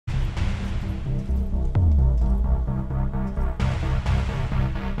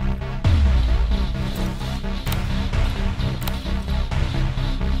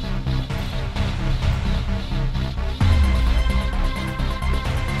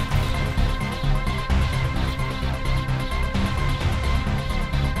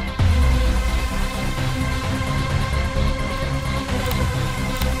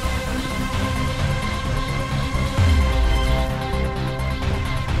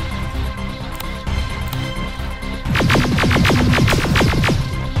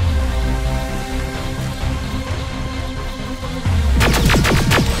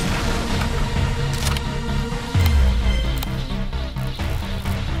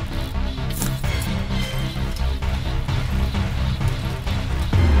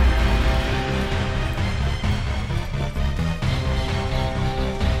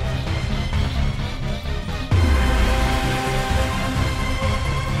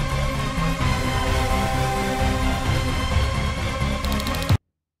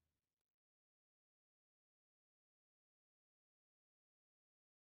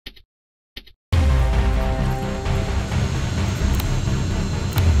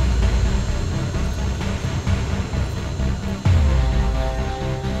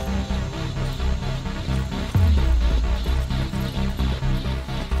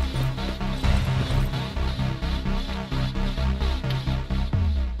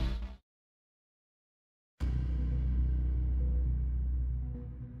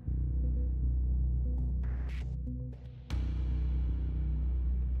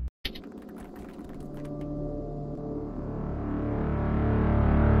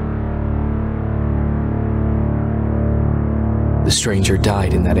The stranger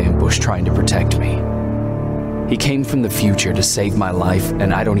died in that ambush trying to protect me. He came from the future to save my life,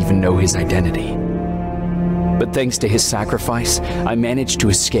 and I don't even know his identity. But thanks to his sacrifice, I managed to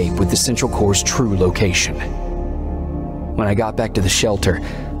escape with the Central Core's true location. When I got back to the shelter,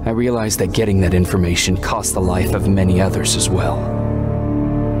 I realized that getting that information cost the life of many others as well.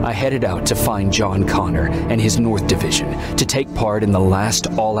 I headed out to find John Connor and his North Division to take part in the last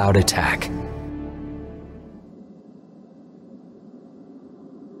all-out attack.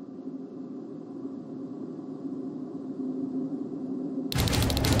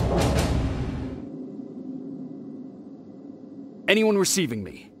 Anyone receiving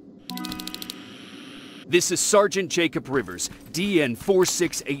me? This is Sergeant Jacob Rivers, DN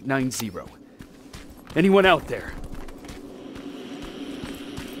 46890. Anyone out there?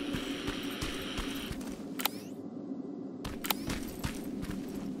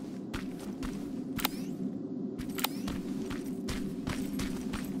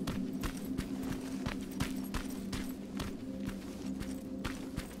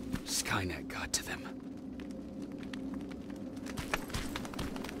 Skynet got to them.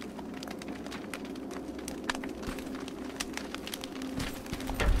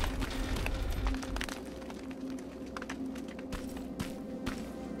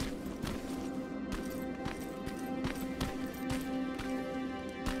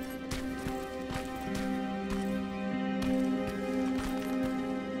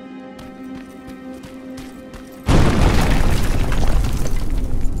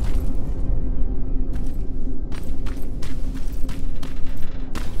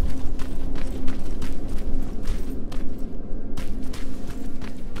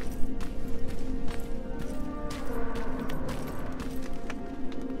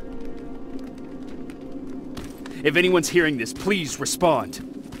 If anyone's hearing this, please respond.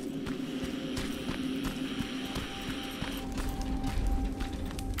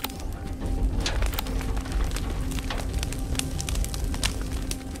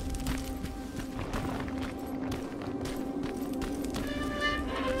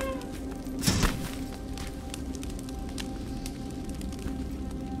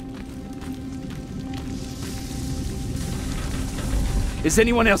 Is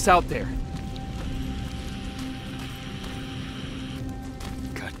anyone else out there?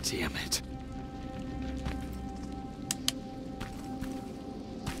 Damn it.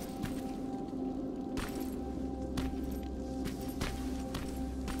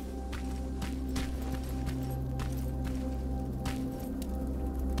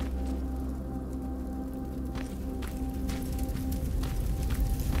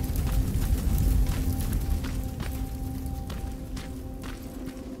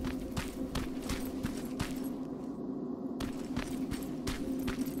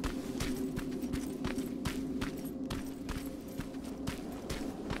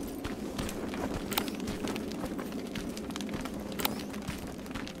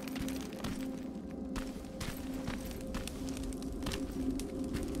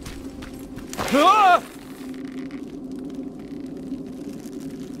 Ah!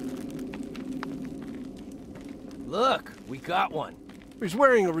 Look, we got one. He's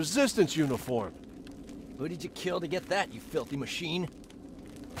wearing a resistance uniform. Who did you kill to get that, you filthy machine?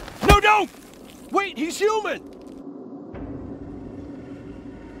 No, don't! Wait, he's human!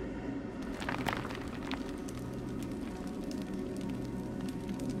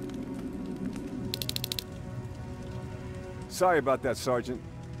 Sorry about that, Sergeant.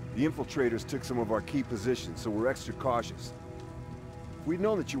 The Infiltrators took some of our key positions, so we're extra cautious. If we'd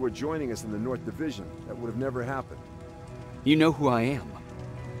known that you were joining us in the North Division, that would have never happened. You know who I am.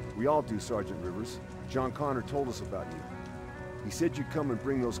 We all do, Sergeant Rivers. John Connor told us about you. He said you'd come and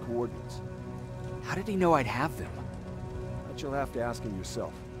bring those coordinates. How did he know I'd have them? That you'll have to ask him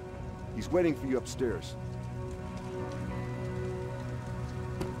yourself. He's waiting for you upstairs.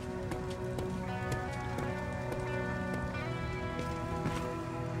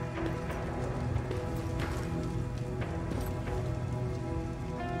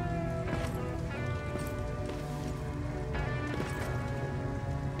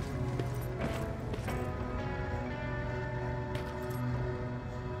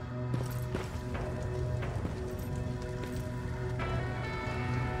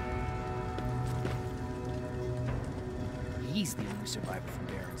 He's the only survivor from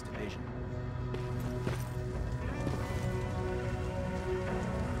Baron's division.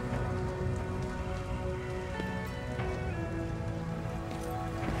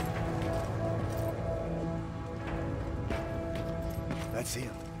 That's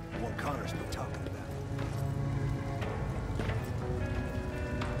him. The one Connor's been talking about.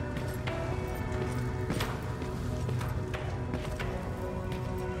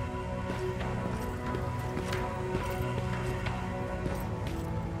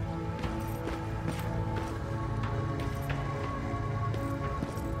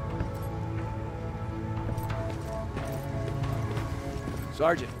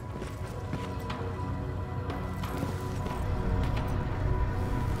 Sergeant.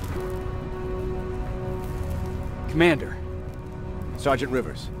 Commander. Sergeant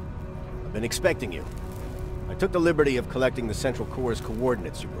Rivers, I've been expecting you. I took the liberty of collecting the Central Core's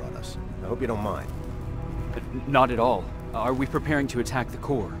coordinates you brought us. I hope you don't mind. Not at all. Are we preparing to attack the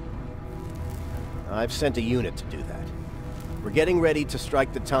core? I've sent a unit to do that. We're getting ready to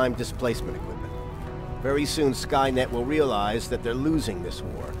strike the time displacement equipment. Very soon Skynet will realize that they're losing this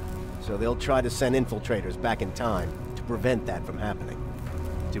war, so they'll try to send infiltrators back in time to prevent that from happening.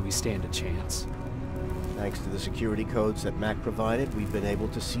 Do we stand a chance? Thanks to the security codes that Mac provided, we've been able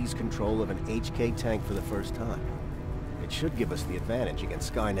to seize control of an HK tank for the first time. It should give us the advantage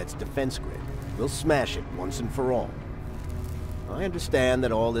against Skynet's defense grid. We'll smash it once and for all. I understand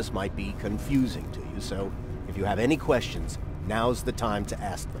that all this might be confusing to you, so if you have any questions, now's the time to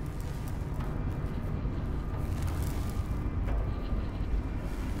ask them.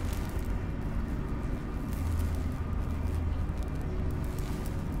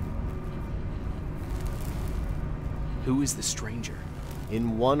 Who is the stranger?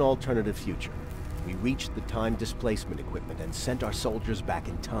 In one alternative future, we reached the time displacement equipment and sent our soldiers back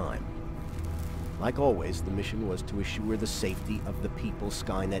in time. Like always, the mission was to assure the safety of the people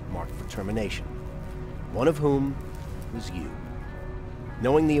Skynet marked for termination. One of whom was you.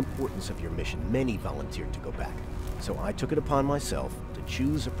 Knowing the importance of your mission, many volunteered to go back. So I took it upon myself to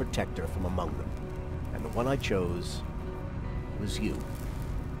choose a protector from among them. And the one I chose was you.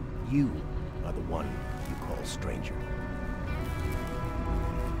 You are the one you call stranger.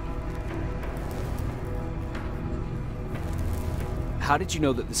 How did you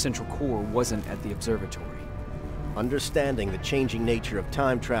know that the Central Core wasn't at the observatory? Understanding the changing nature of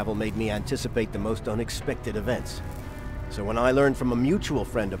time travel made me anticipate the most unexpected events. So when I learned from a mutual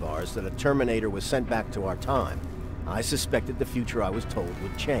friend of ours that a Terminator was sent back to our time, I suspected the future I was told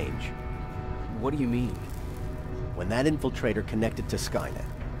would change. What do you mean? When that infiltrator connected to Skynet,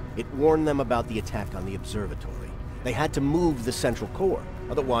 it warned them about the attack on the observatory. They had to move the Central Core,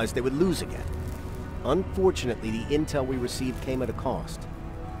 otherwise they would lose again. Unfortunately, the intel we received came at a cost.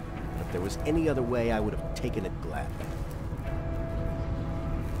 But if there was any other way, I would have taken it gladly.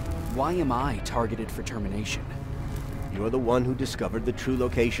 Why am I targeted for termination? You're the one who discovered the true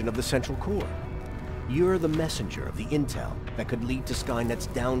location of the Central Core. You're the messenger of the intel that could lead to Skynet's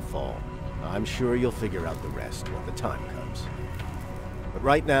downfall. I'm sure you'll figure out the rest when the time comes. But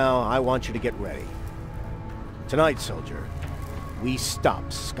right now, I want you to get ready. Tonight, soldier, we stop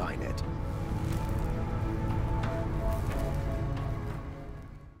Skynet.